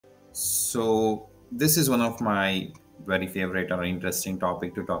So this is one of my very favorite or interesting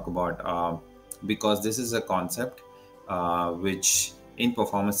topic to talk about because this is a concept which in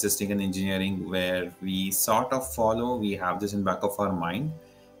performance testing and engineering where we sort of follow, we have this in back of our mind,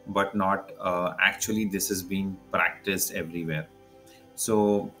 but not actually this is being practiced everywhere.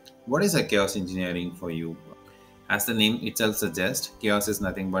 So what is a chaos engineering for you? As the name itself suggests, chaos is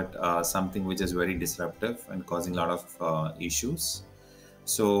nothing but something which is very disruptive and causing a lot of issues.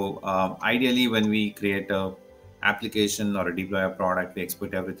 So ideally, when we create a application or a deploy a product, we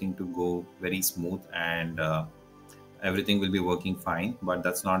expect everything to go very smooth and everything will be working fine. But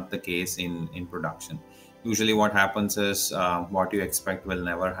that's not the case in production. Usually, what happens is what you expect will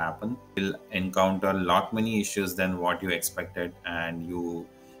never happen. You'll encounter a lot many issues than what you expected, and you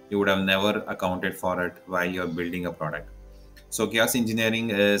would have never accounted for it while you're building a product. So, chaos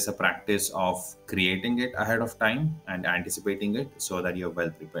engineering is a practice of creating it ahead of time and anticipating it so that you're well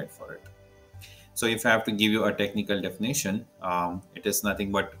prepared for it. So, if I have to give you a technical definition, it is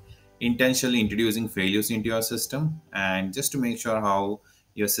nothing but intentionally introducing failures into your system and just to make sure how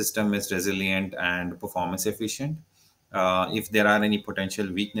your system is resilient and performance efficient. If there are any potential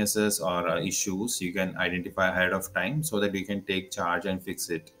weaknesses or issues, you can identify ahead of time so that you can take charge and fix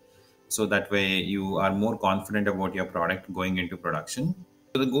it, so that way you are more confident about your product going into production.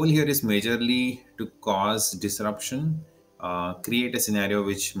 So the goal here is majorly to cause disruption, create a scenario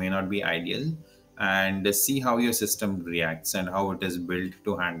which may not be ideal, and see how your system reacts and how it is built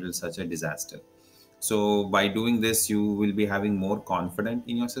to handle such a disaster. So by doing this, you will be having more confidence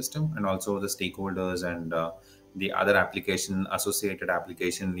in your system, and also the stakeholders and the other application associated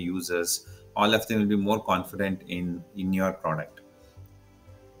application users, all of them will be more confident in your product.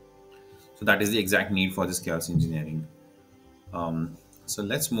 So that is the exact need for this chaos engineering. So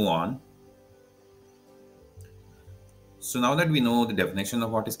let's move on. So now that we know the definition of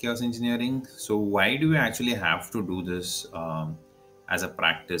what is chaos engineering, so why do we actually have to do this as a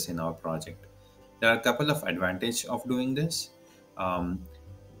practice in our project? There are a couple of advantages of doing this. Um,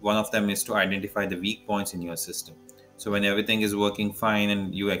 One of them is to identify the weak points in your system. So when everything is working fine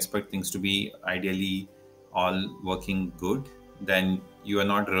and you expect things to be ideally all working good, then you are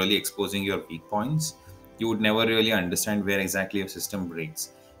not really exposing your weak points. You would never really understand where exactly your system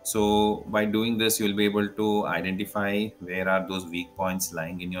breaks. So by doing this, you'll be able to identify where are those weak points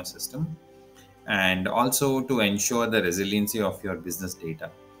lying in your system, and also to ensure the resiliency of your business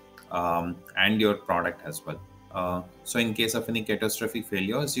data and your product as well. So, in case of any catastrophic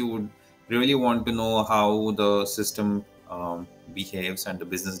failures, you would really want to know how the system behaves and the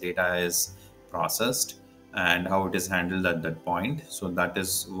business data is processed and how it is handled at that point. So, that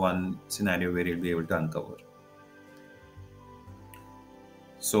is one scenario where you'll be able to uncover.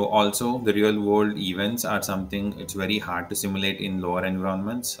 So also the real world events are something it's very hard to simulate in lower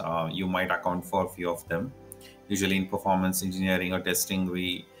environments. You might account for a few of them. Usually in performance engineering or testing,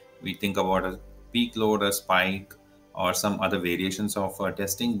 we think about a peak load, a spike, or some other variations of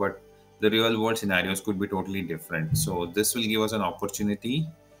testing, but the real world scenarios could be totally different. So this will give us an opportunity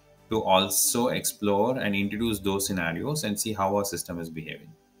to also explore and introduce those scenarios and see how our system is behaving.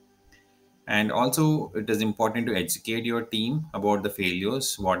 And also, it is important to educate your team about the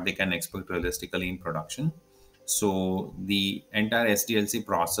failures, what they can expect realistically in production. So, the entire SDLC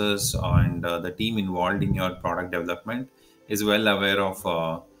process and the team involved in your product development is well aware of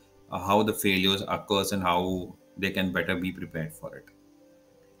how the failures occurs and how they can better be prepared for it.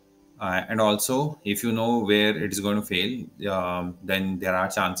 And also, if you know where it is going to fail, then there are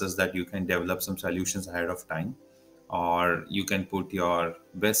chances that you can develop some solutions ahead of time, or you can put your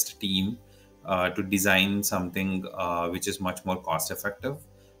best team to design something which is much more cost effective.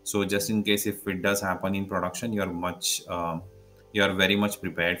 So, just in case if it does happen in production, you are very much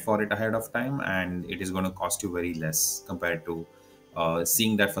prepared for it ahead of time, and it is going to cost you very less compared to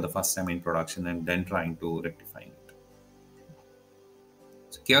seeing that for the first time in production and then trying to rectify it.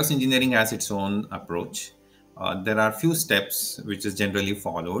 So chaos engineering has its own approach. There are few steps which is generally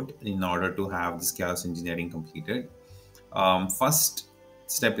followed in order to have this chaos engineering completed. First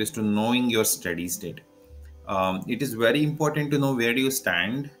step is to knowing your steady state. It is very important to know where do you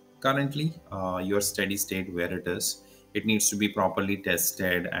stand currently, your steady state, where it is. It needs to be properly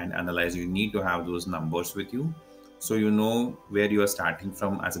tested and analyzed. You need to have those numbers with you so you know where you are starting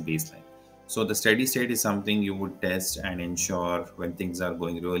from as a baseline. So the steady state is something you would test and ensure when things are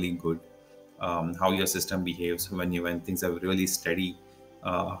going really good, how your system behaves when things are really steady,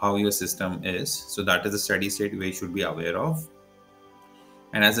 how your system is. So that is the steady state we should be aware of.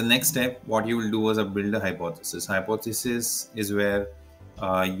 And as a next step, what you will do is a build a hypothesis. Hypothesis is where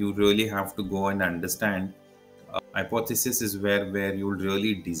you really have to go and understand. Hypothesis is where you'll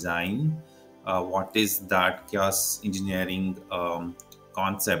really design what is that chaos engineering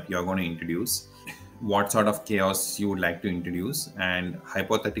concept you're going to introduce, what sort of chaos you would like to introduce, and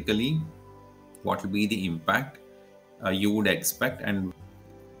hypothetically what will be the impact you would expect, and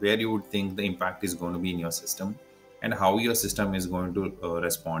where you would think the impact is going to be in your system, and how your system is going to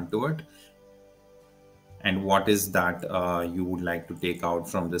respond to it, and what is that you would like to take out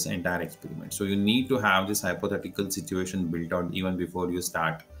from this entire experiment. So you need to have this hypothetical situation built out even before you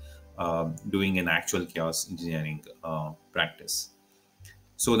start doing an actual chaos engineering practice.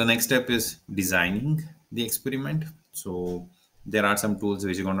 So the next step is designing the experiment. So there are some tools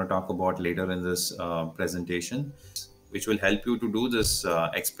which we're going to talk about later in this presentation, which will help you to do this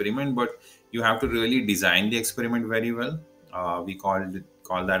experiment. But you have to really design the experiment very well. We call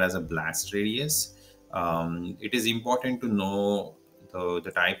that as a blast radius. It is important to know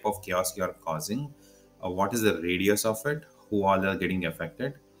the type of chaos you are causing, what is the radius of it, who all are getting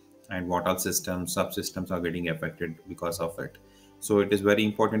affected, and what all systems, subsystems are getting affected because of it. So it is very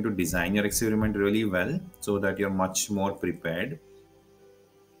important to design your experiment really well so that you're much more prepared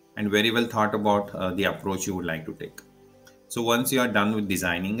and very well thought about the approach you would like to take. So once you are done with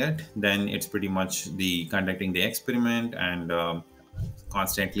designing it, then it's pretty much the conducting the experiment and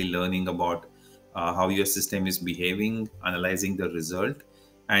constantly learning about how your system is behaving, analyzing the result,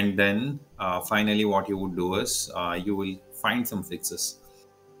 and then finally what you would do is you will find some fixes.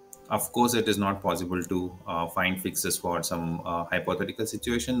 Of course, it is not possible to find fixes for some hypothetical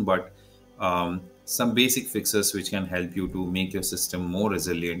situation, but some basic fixes which can help you to make your system more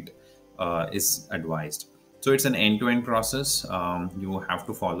resilient is advised. So it's an end-to-end process. You have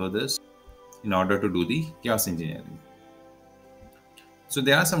to follow this in order to do the chaos engineering. So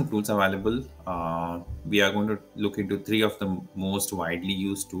there are some tools available. We are going to look into three of the most widely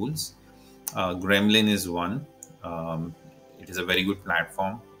used tools. Gremlin is one. It is a very good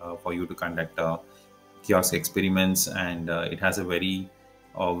platform for you to conduct kiosk experiments, and it has a very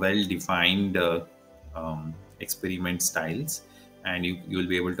well-defined experiment styles, and you will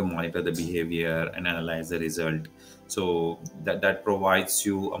be able to monitor the behavior and analyze the result. So that provides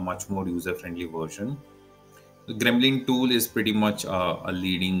you a much more user-friendly version. The Gremlin tool is pretty much a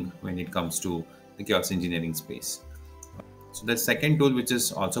leading when it comes to the chaos engineering space. So the second tool, which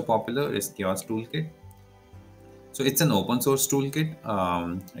is also popular, is Chaos Toolkit. So it's an open source toolkit.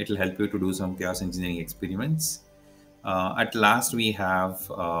 It will help you to do some chaos engineering experiments. At last, we have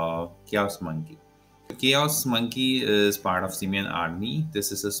Chaos Monkey. Chaos Monkey is part of Simian Army.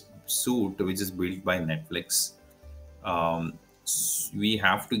 This is a suit which is built by Netflix. We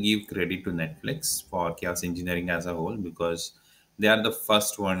have to give credit to Netflix for chaos engineering as a whole, because they are the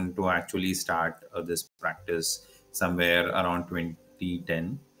first one to actually start this practice somewhere around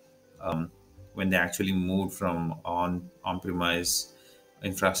 2010, when they actually moved from on-premise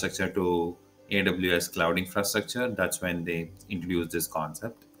infrastructure to AWS cloud infrastructure. That's when they introduced this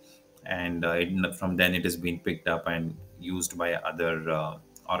concept, and from then it has been picked up and used by other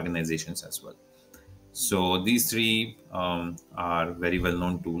organizations as well. So these three are very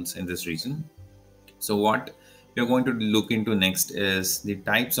well-known tools in this region. So what we're going to look into next is the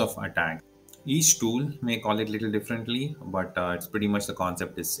types of attacks. Each tool may call it a little differently, but it's pretty much the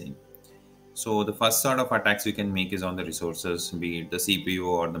concept is same. So the first sort of attacks you can make is on the resources, be it the CPU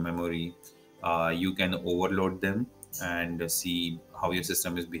or the memory. You can overload them and see how your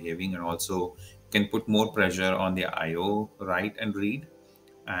system is behaving, and also can put more pressure on the IO write and read.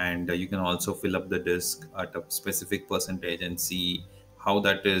 And you can also fill up the disk at a specific percentage and see how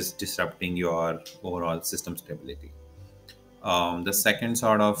that is disrupting your overall system stability. The second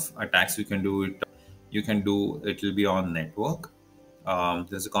sort of attacks you can do it will be on network.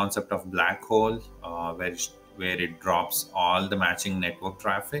 There's a concept of black hole where it drops all the matching network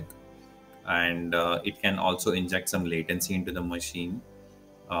traffic, and it can also inject some latency into the machine,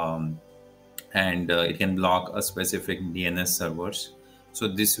 and it can block a specific DNS servers. So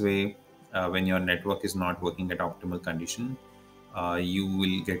this way, when your network is not working at optimal condition, you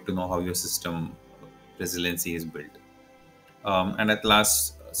will get to know how your system resiliency is built. And at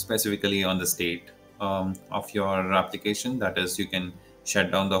last, specifically on the state of your application, that is, you can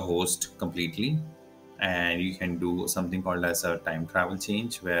shut down the host completely, and you can do something called as a time travel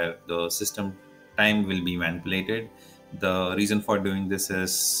change, where the system time will be manipulated. The reason for doing this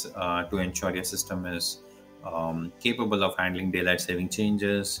is to ensure your system is capable of handling daylight saving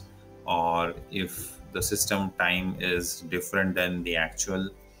changes, or if the system time is different than the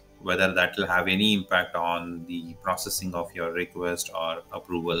actual, whether that will have any impact on the processing of your request or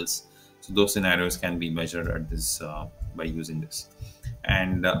approvals. So those scenarios can be measured at this by using this.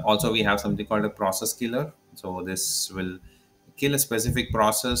 And also we have something called a process killer. So this will kill a specific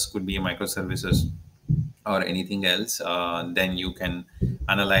process, could be a microservices or anything else. Then you can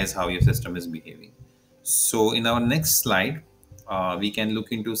analyze how your system is behaving. So in our next slide, we can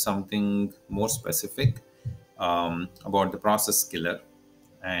look into something more specific about the process killer.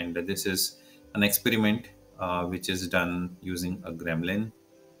 And this is an experiment which is done using a Gremlin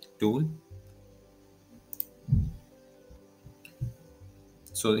tool.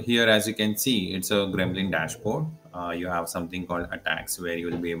 So here, as you can see, it's a Gremlin dashboard. You have something called attacks, where you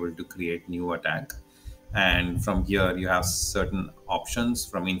will be able to create new attack. And from here, you have certain options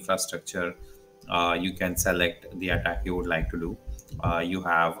from infrastructure. You can select the attack you would like to do. You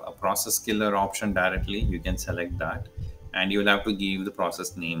have a process killer option directly. You can select that, and you will have to give the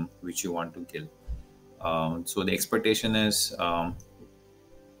process name which you want to kill. So the expectation is,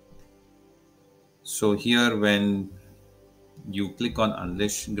 so here when you click on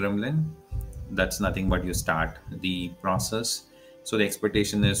unleash gremlin, that's nothing but you start the process. So the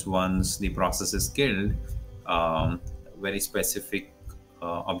expectation is once the process is killed, very specific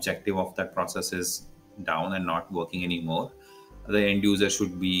objective of that process is down and not working anymore. The end user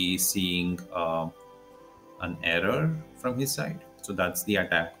should be seeing an error from his side. So that's the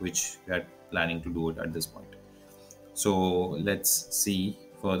attack which we are planning to do it at this point. So let's see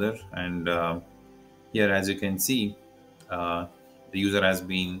further. And here, as you can see, the user has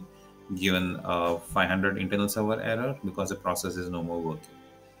been given a 500 internal server error because the process is no more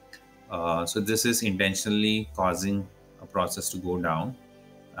working. So this is intentionally causing a process to go down.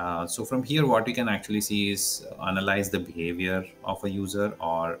 So from here, what you can actually see is analyze the behavior of a user,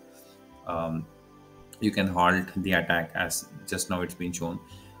 or you can halt the attack as just now it's been shown.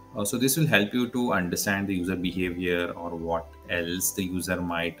 So this will help you to understand the user behavior, or what else the user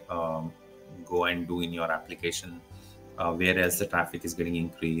might go and do in your application, where else the traffic is getting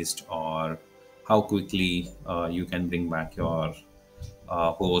increased, or how quickly you can bring back your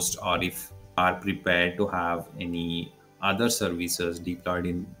host, or if are prepared to have any other services deployed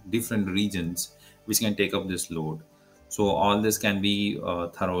in different regions which can take up this load. So all this can be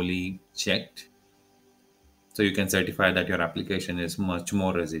thoroughly checked, so you can certify that your application is much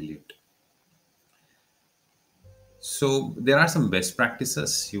more resilient. So there are some best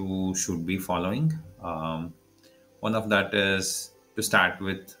practices you should be following. One of that is to start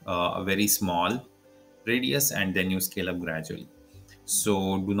with a very small radius, and then you scale up gradually.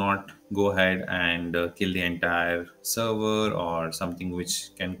 So do not go ahead and kill the entire server or something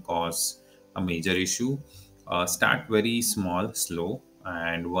which can cause a major issue. Start very small, slow,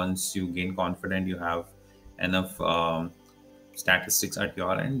 and once you gain confidence, you have enough statistics at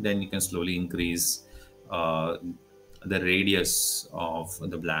your end, then you can slowly increase uh, the radius of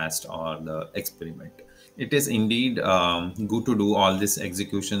the blast or the experiment. It is indeed good to do all this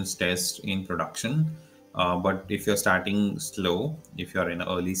executions test in production, but if you're starting slow, if you're in an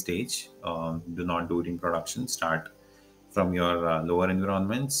early stage, do not do it in production. Start from your lower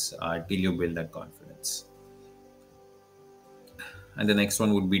environments till you build that confidence. And the next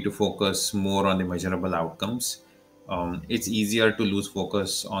one would be to focus more on the measurable outcomes. It's easier to lose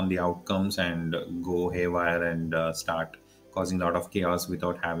focus on the outcomes and go haywire and start causing a lot of chaos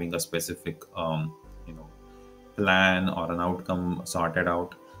without having a specific you know plan or an outcome sorted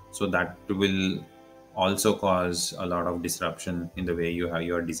out. So that will also cause a lot of disruption in the way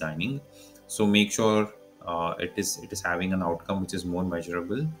you're designing. So make sure it is having an outcome which is more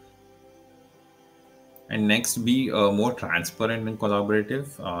measurable. And next, be more transparent and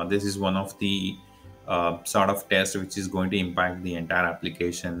collaborative. This is one of the sort of test which is going to impact the entire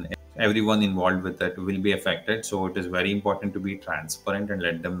application. Everyone involved with it will be affected. So it is very important to be transparent and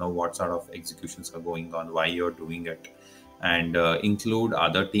let them know what sort of executions are going on, why you're doing it, and include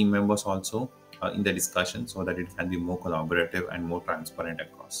other team members also in the discussion, so that it can be more collaborative and more transparent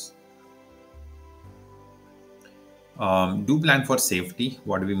across. Do plan for safety.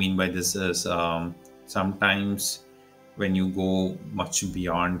 What do we mean by this is, sometimes when you go much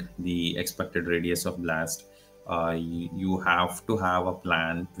beyond the expected radius of blast, you have to have a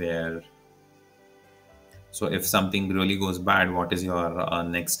plan where, so if something really goes bad, what is your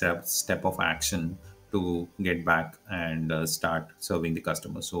next step of action to get back and start serving the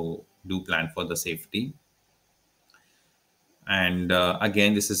customer. So do plan for the safety. And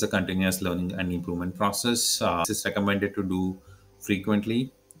again, this is a continuous learning and improvement process. This is recommended to do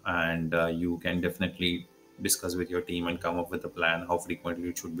frequently, and you can definitely discuss with your team and come up with a plan how frequently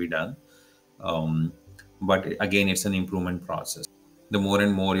it should be done. um, but again, it's an improvement process. The more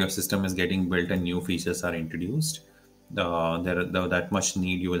and more your system is getting built and new features are introduced, that much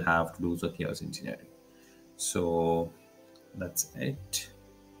need you will have to do the chaos engineering. So that's it.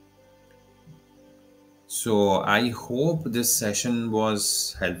 So I hope this session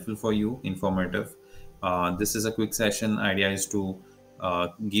was helpful for you, informative. This is a quick session. Idea is to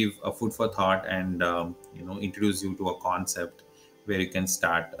give a food for thought and introduce you to a concept where you can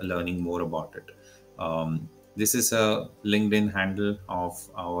start learning more about it. This is a LinkedIn handle of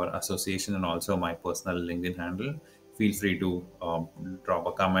our association and also my personal LinkedIn handle. Feel free to drop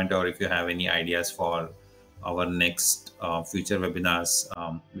a comment, or if you have any ideas for our next future webinars,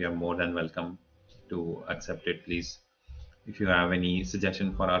 we are more than welcome to accept it. Please, if you have any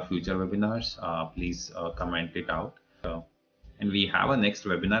suggestion for our future webinars, please comment it out. And we have a next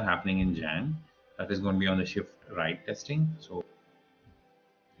webinar happening in Jan that is going to be on the shift right testing. So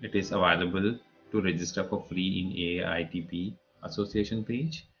it is available to register for free in AITP association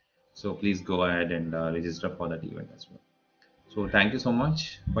page. So please go ahead and register for that event as well. So thank you so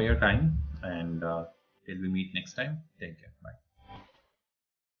much for your time, and till we meet next time, take care. Bye.